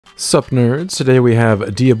Sup nerds, today we have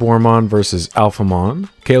Diaboromon versus Alphamon.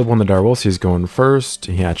 Caleb won the direwolves, he's going first.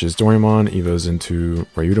 He hatches Doraemon, evos into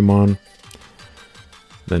Ryutamon.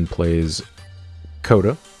 Then plays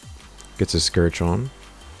Coda. Gets his Scourge on.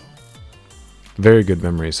 Very good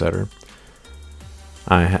memory setter.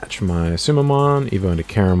 I hatch my Sumamon, evo into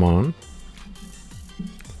Caramon.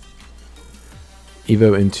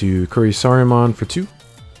 Evo into Kurisarimon for 2.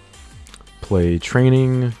 Play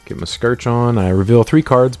Training, get my Scourge on. I reveal 3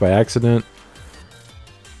 cards by accident.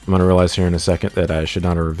 I'm going to realize here in a second that I should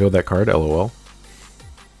not have revealed that card, lol.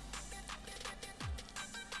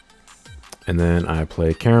 And then I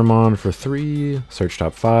play Caramon for 3, search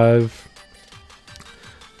top 5.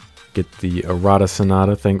 Get the Errata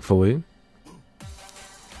Sonata, thankfully.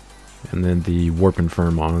 And then the Warp and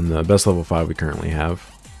Firm on, the best level 5 we currently have.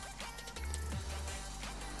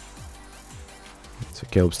 So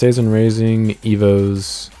Caleb stays in Raising,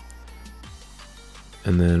 evos,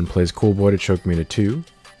 and then plays Cool Boy to choke me to 2.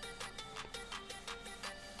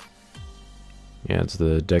 Yeah, it's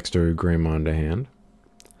the Dexter Greymon to hand.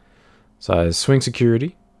 So I swing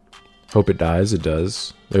Security. Hope it dies, it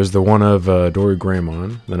does. There's the one of Dory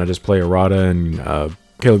Greymon. Then I just play Errata, and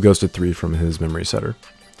Caleb goes to 3 from his memory setter.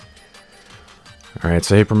 Alright,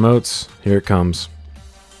 so he promotes. Here it comes.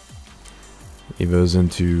 Evos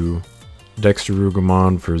into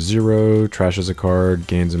Dexterugumon for 0, trashes a card,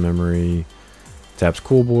 gains a memory, taps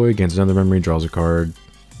Cool Boy, gains another memory, draws a card,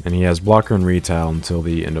 and he has Blocker and Retail until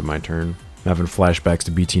the end of my turn. I'm having flashbacks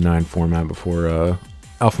to BT9 format before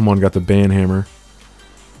Alphamon got the ban hammer.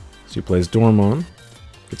 So he plays Dormon,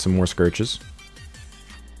 get some more Scourges.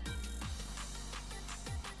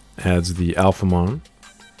 Adds the Alphamon.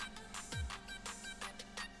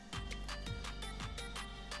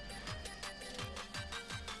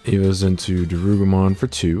 Evos into Darugumon for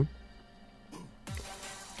 2.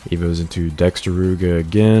 Evos into Dexteruga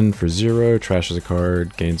again for 0, trashes a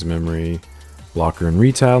card, gains a memory, blocker and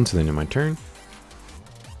retail until the end of my turn.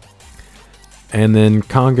 And then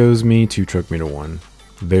Congos me to choke me to 1.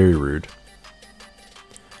 Very rude.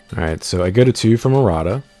 Alright, so I go to 2 from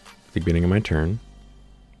Errata at the beginning of my turn.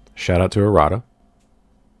 Shout out to Errata.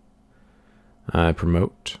 I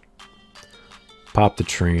promote. Pop the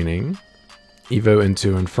Training. Evo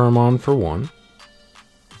into Infirmon for 1.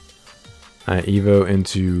 I Evo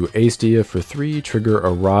into Ace Dia for 3, trigger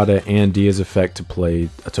Errata and Dia's effect to play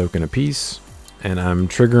a token apiece. And I'm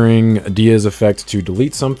triggering Dia's effect to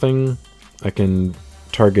delete something. I can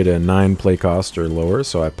target a 9 play cost or lower,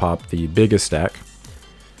 so I pop the biggest stack.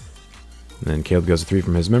 And then Caleb goes to 3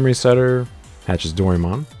 from his memory setter, hatches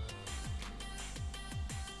Doraemon.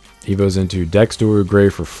 Evos into Dexter Gray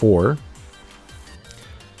for 4.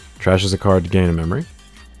 Trashes a card to gain a memory.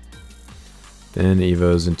 Then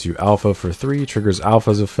evos into Alpha for 3, triggers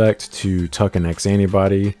Alpha's effect to tuck an X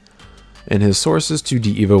antibody. And his sources to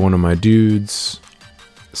de-evo one of my dudes.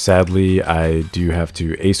 Sadly, I do have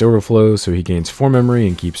to Ace Overflow, so he gains 4 memory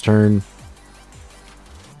and keeps turn.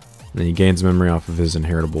 Then he gains memory off of his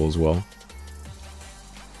inheritable as well.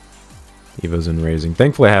 Evos in Raising.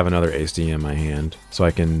 Thankfully I have another Ace D in my hand, so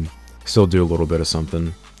I can still do a little bit of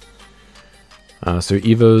something. So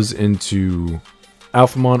evos into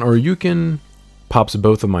Alphamon or Yukin, pops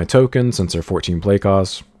both of my tokens since they're 14 play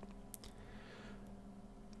costs.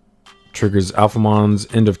 Triggers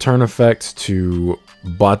Alphamon's end of turn effect to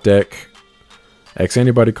bot deck X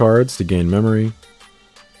antibody cards to gain memory.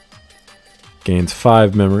 Gains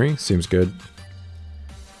 5 memory, seems good.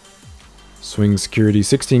 Swing Security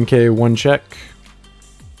 16k, 1 check.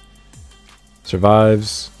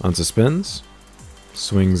 Survives, unsuspends.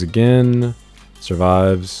 Swings again.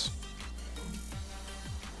 Survives,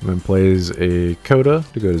 and then plays a Coda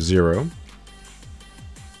to go to 0.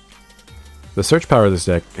 The search power this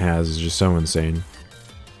deck has is just so insane.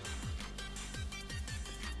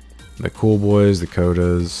 The Cool Boys, the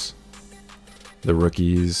Codas, the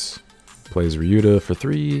Rookies. Plays Ryuta for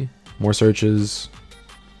 3, more searches.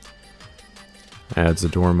 Adds the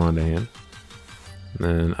Dormon to hand. And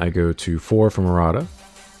then I go to 4 from Errata.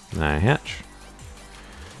 And I hatch.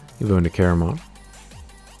 Evo into Caramon.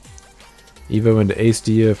 Evo into Ace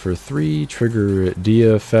Dia for 3, trigger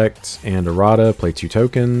Dia effect and Errata, play 2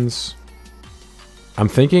 tokens. I'm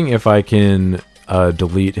thinking if I can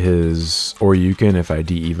delete his Oryukin if I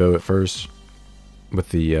de-evo it first with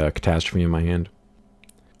the Catastrophe in my hand.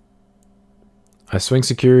 I swing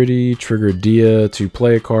Security, trigger Dia to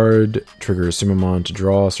play a card, trigger Sumamon to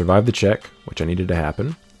draw, survive the check, which I needed to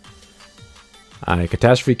happen. I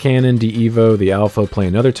Catastrophe Cannon, de-evo the Alpha, play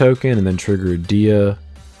another token, and then trigger Dia.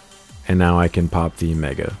 And now I can pop the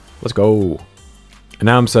Mega. Let's go. And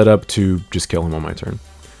now I'm set up to just kill him on my turn.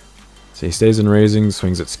 So he stays in raising,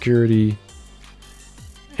 swings at security.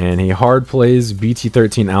 And he hard plays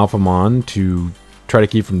BT14 Alphamon to try to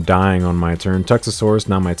keep from dying on my turn. Tuxosaurus,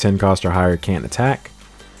 now my 10 cost or higher, can't attack.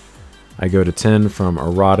 I go to 10 from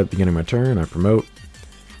Errata at the beginning of my turn. I promote.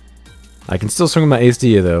 I can still swing with my Ace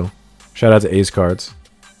Dia though. Shout out to Ace cards.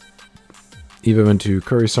 Evo into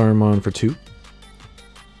Kurisarimon for 2.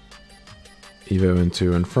 Evo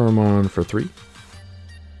into Infirmon for 3.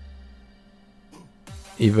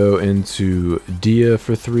 Evo into Dia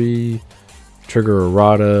for 3. Trigger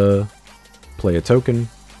Errata. Play a token.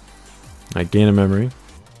 I gain a memory.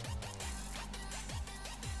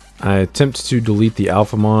 I attempt to delete the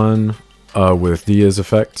Alphamon with Dia's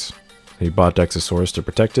effect. He bought Dexosaurus to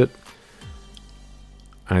protect it.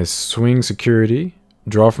 I swing security.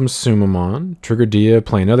 Draw from Sumamon. Trigger Dia.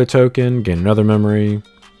 Play another token. Gain another memory.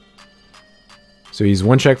 So he's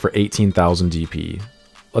one check for 18,000 DP.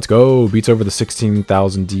 Let's go. Beats over the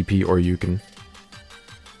 16,000 DP or Yukon.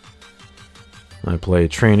 I play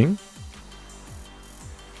Training.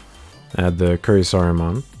 Add the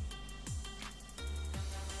Kurisarimon.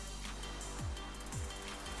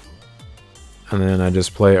 And then I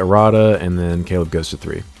just play Errata, and then Caleb goes to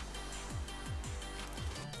 3.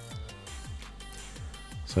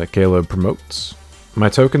 So Caleb promotes. My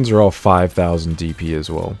tokens are all 5,000 DP as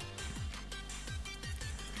well.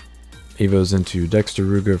 Evo's into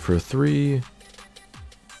Dexteruga for 3.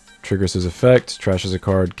 Triggers his effect, trashes a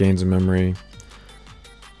card, gains a memory.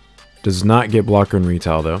 Does not get blocker and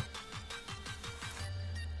retail though.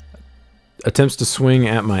 Attempts to swing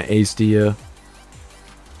at my Ace Dia.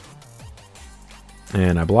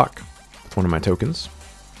 And I block with one of my tokens.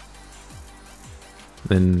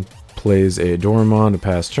 Then plays a Diaboromon to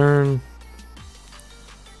pass turn.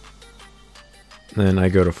 Then I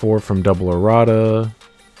go to 4 from double Errata.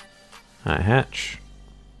 I hatch.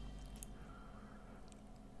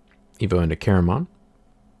 Evo into Caramon.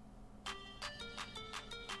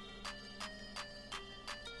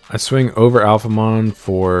 I swing over Alphamon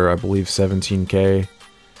for, I believe, 17k.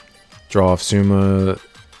 Draw off Suma.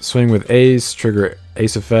 Swing with Ace, trigger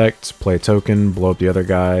Ace effect, play a token, blow up the other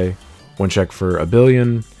guy. One check for a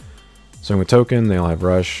billion. Swing with token, they all have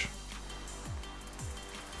rush.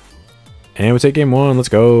 And we take game 1, let's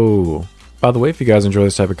go. By the way, if you guys enjoy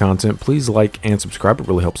this type of content, please like and subscribe. It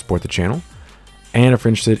really helps support the channel. And if you're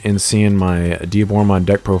interested in seeing my Diaboromon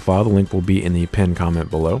deck profile, the link will be in the pinned comment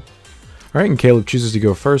below. Alright, and Caleb chooses to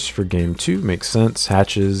go first for game 2. Makes sense.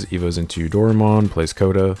 Hatches, Evo's into Diaboromon, plays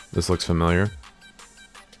Coda. This looks familiar.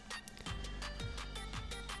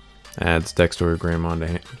 Adds Dexteruga to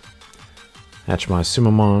hand. Hatch my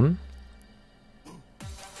Sumamon.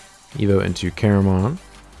 Evo into Caramon.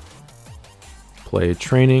 Play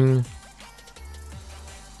Training.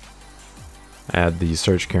 Add the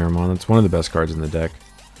Search Caramon. That's one of the best cards in the deck.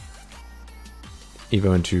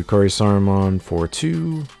 Evo into Kurisarimon for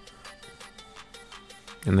 2.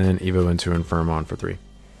 And then Evo into Infirmon for 3.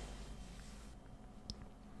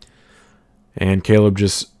 And Caleb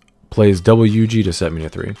just plays double UG to set me to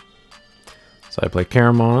 3. So I play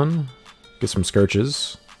Caramon, get some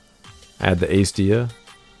Scourges, add the Ace Dia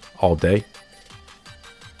all day.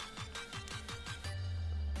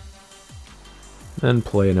 Then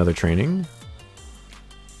play another Training.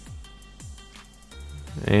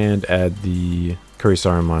 And add the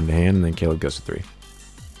Kurisarimon to hand, and then Caleb goes to 3.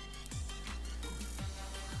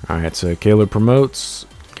 Alright, so Caleb promotes,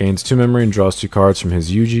 gains 2 memory and draws 2 cards from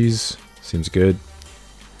his Yugis. Seems good.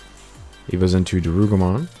 Evo's into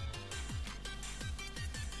Diaboromon.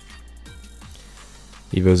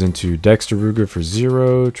 Evo's into Dexteruga for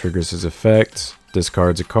 0, triggers his effect,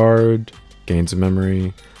 discards a card, gains a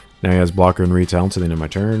memory. Now he has blocker and retail until the end of my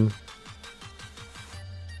turn.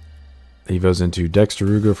 Evo's into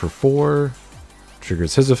Dexteruga for 4,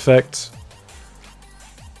 triggers his effect,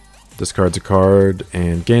 discards a card,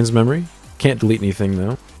 and gains memory. Can't delete anything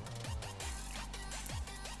though.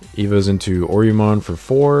 Evo's into Oriyamon for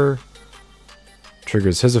 4,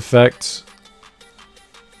 triggers his effect,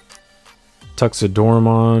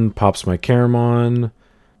 Tuxedoramon, pops my Caramon,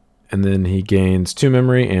 and then he gains 2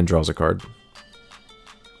 memory and draws a card.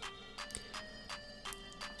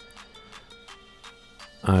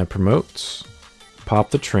 I promote,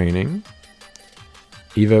 pop the Training,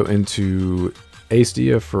 Evo into Ace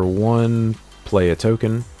Dia for 1, play a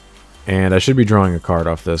token, and I should be drawing a card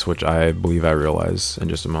off this, which I believe I realize in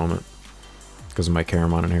just a moment, because of my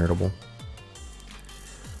Caramon inheritable.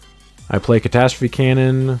 I play Catastrophe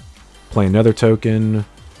Cannon, play another token,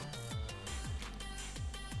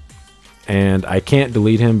 and I can't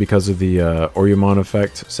delete him because of the Oriyamon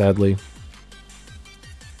effect, sadly.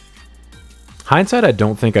 Hindsight, I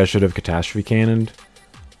don't think I should have Catastrophe Cannoned.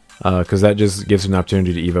 because that just gives him an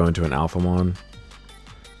opportunity to Evo into an Alphamon.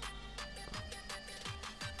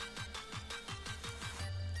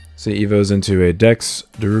 So he Evos into a Dex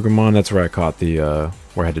Diaboromon. That's where I caught the,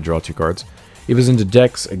 where I had to draw 2 cards. Evos into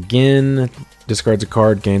Dex again, discards a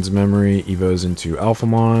card, gains memory, Evos into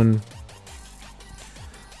Alphamon.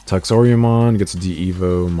 Diaboromon gets to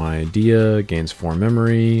de-evo my Dia, gains 4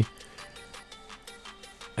 memory.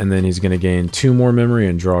 And then he's going to gain 2 more memory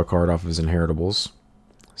and draw a card off of his inheritables.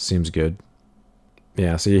 Seems good.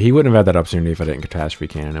 Yeah, so he wouldn't have had that opportunity if I didn't Catastrophe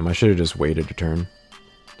Cannon him. I should have just waited a turn.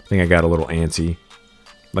 I think I got a little antsy.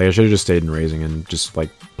 Like, I should have just stayed in Raising and just, like,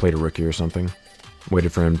 played a Rookie or something.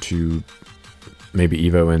 Waited for him to maybe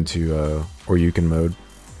Evo into Oryuken mode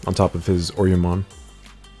on top of his Oriyamon.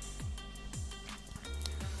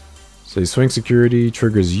 So he swings Security,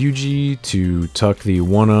 triggers Yuji to tuck the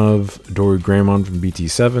one of Diaboromon from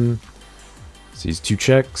BT7. Sees 2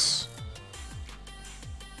 checks.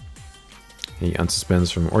 He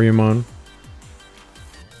unsuspends from Oriyamon.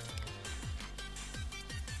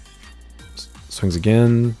 Swings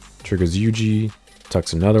again, triggers Yuji,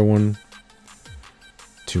 tucks another one.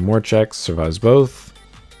 2 more checks, survives both.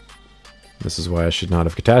 This is why I should not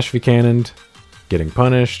have Catastrophe Cannoned. Getting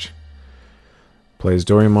punished. Plays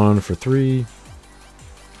Diaboromon for 3.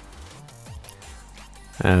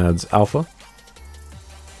 Adds Alpha.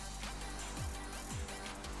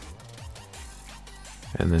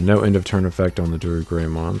 And then no end of turn effect on the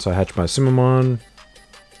Diaboromon. So I hatch my Sumamon.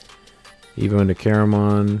 Evo into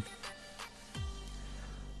Caramon.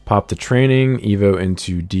 Pop the Training, Evo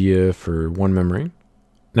into Dia for 1 memory.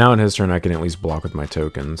 Now in his turn I can at least block with my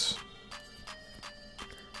tokens.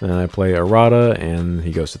 Then I play Errata and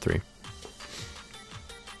he goes to 3.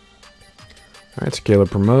 Alright, so Caleb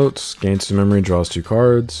promotes, gains 2 memory, draws 2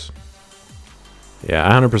 cards. Yeah,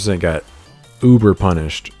 I 100% got uber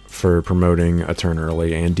punished for promoting a turn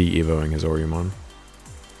early and de-evoing his Oriyamon.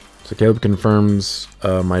 So Caleb confirms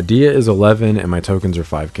my Dia is 11 and my tokens are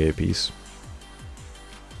 5k apiece.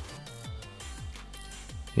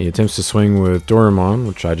 He attempts to swing with Diaboromon,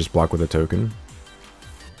 which I just block with a token.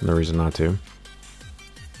 No reason not to.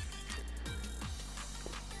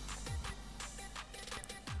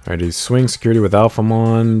 Alright, he swings Security with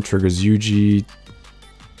Alphamon, triggers Yuji,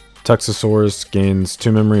 Tuxosaurus, gains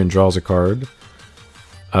 2 memory and draws a card.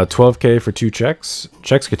 12k for 2 checks.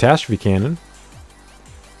 Checks Catastrophe Cannon.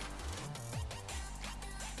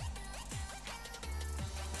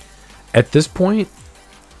 At this point,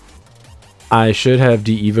 I should have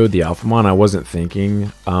de-evoed the Alphamon. I wasn't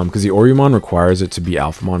thinking, because the Oriyamon requires it to be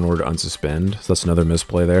Alphamon in order to unsuspend. So that's another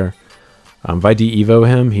misplay there. If I de-evo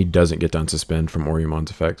him, he doesn't get to unsuspend from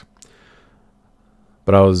Oriyamon's effect.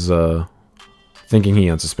 But I was thinking he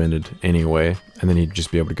unsuspended anyway, and then he'd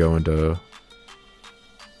just be able to go into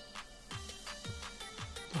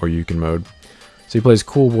Oryuken mode. So he plays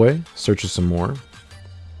Cool Boy, searches some more.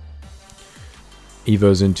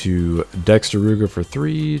 Evos into Dexteruga for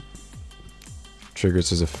 3. Triggers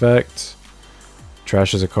his effect.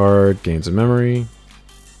 Trashes a card, gains a memory.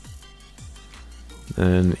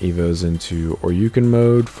 Then Evos into Oryuken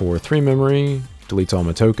mode for 3 memory. Deletes all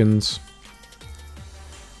my tokens.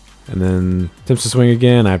 And then attempts to swing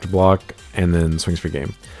again. I have to block. And then swings for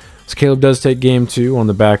game. So Caleb does take game 2 on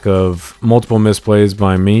the back of multiple misplays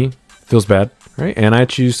by me. Feels bad. Right? And I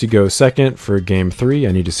choose to go second for game 3.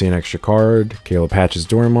 I need to see an extra card. Caleb hatches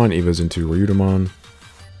Diaboromon. Evos into Ryudomon.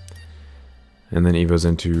 And then Evos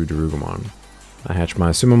into Diaboromon. I hatch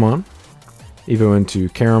my Sumamon. Evo into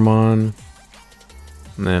Caramon.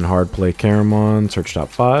 And then hard play Caramon. Search top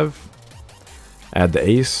 5. Add the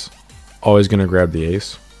ace. Always going to grab the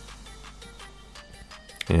ace.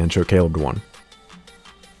 And choke Caleb to 1.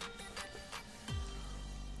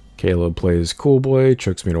 Caleb plays Cool Boy.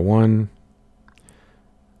 Chokes me to 1.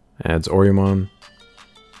 Adds Oriyamon.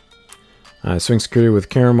 I swing Security with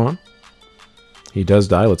Caramon. He does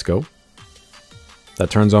die. Let's go.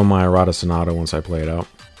 That turns on my Errata Sonata once I play it out.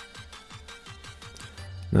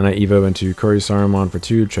 Then I Evo into Kurisaramon for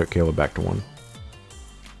 2, choke Caleb back to 1.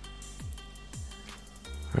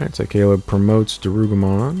 Alright, so Caleb promotes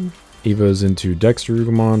Diaboromon. Evos into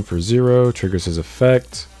Dexterugamon for 0, triggers his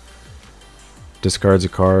effect. Discards a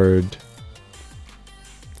card.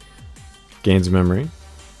 Gains memory.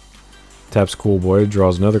 Taps Cool Boy,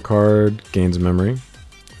 draws another card, gains memory.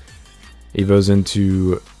 Evos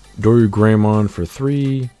into Diaboromon for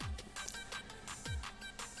 3.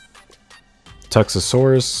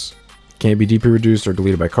 Tuxosaurus. Can't be DP reduced or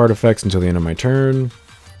deleted by card effects until the end of my turn.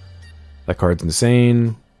 That card's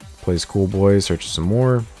insane. Plays Cool Boy, searches some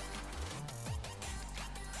more.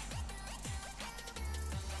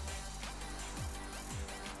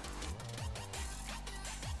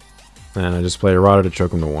 And I just play Errata to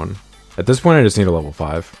choke him to 1. At this point, I just need a level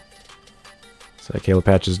 5. So Caleb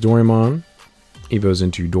patches Doraemon. Evos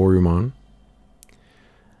into Dorumon.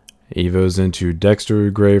 Evos into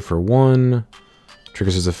Dexter Gray for 1.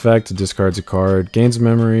 Triggers his effect, discards a card, gains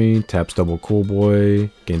memory, taps double Cool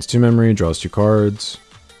Boy, gains 2 memory, draws 2 cards.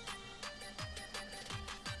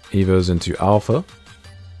 Evos into Alpha.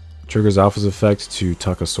 Triggers Alpha's effect to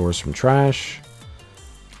tuck a source from trash.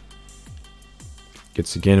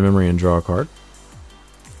 Gets to gain a memory and draw a card.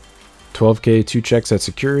 12k, 2 checks at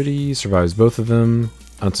security, survives both of them,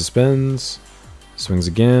 unsuspends, swings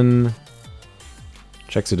again,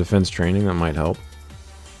 checks a defense training, that might help.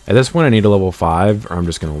 At this point I need a level 5 or I'm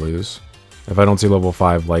just going to lose. If I don't see level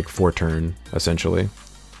 5 like 4 turn, essentially.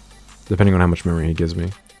 Depending on how much memory he gives me.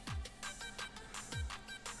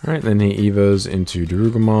 Alright, then he evos into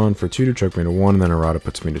Diaboromon for 2 to choke me to 1, and then Errata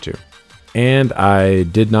puts me to 2. And I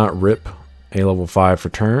did not rip a level 5 for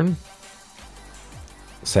turn.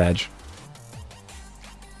 Sag.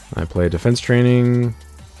 I play defense training.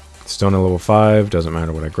 Stone at level 5, doesn't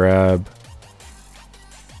matter what I grab.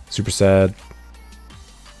 Super sad.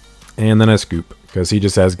 And then I scoop, because he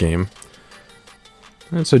just has game.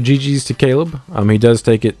 And so GG's to Caleb. He does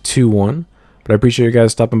take it 2-1. But I appreciate you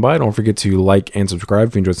guys stopping by. Don't forget to like and subscribe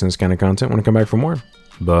if you enjoyed this kind of content. Want to come back for more.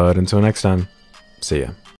 But until next time, see ya.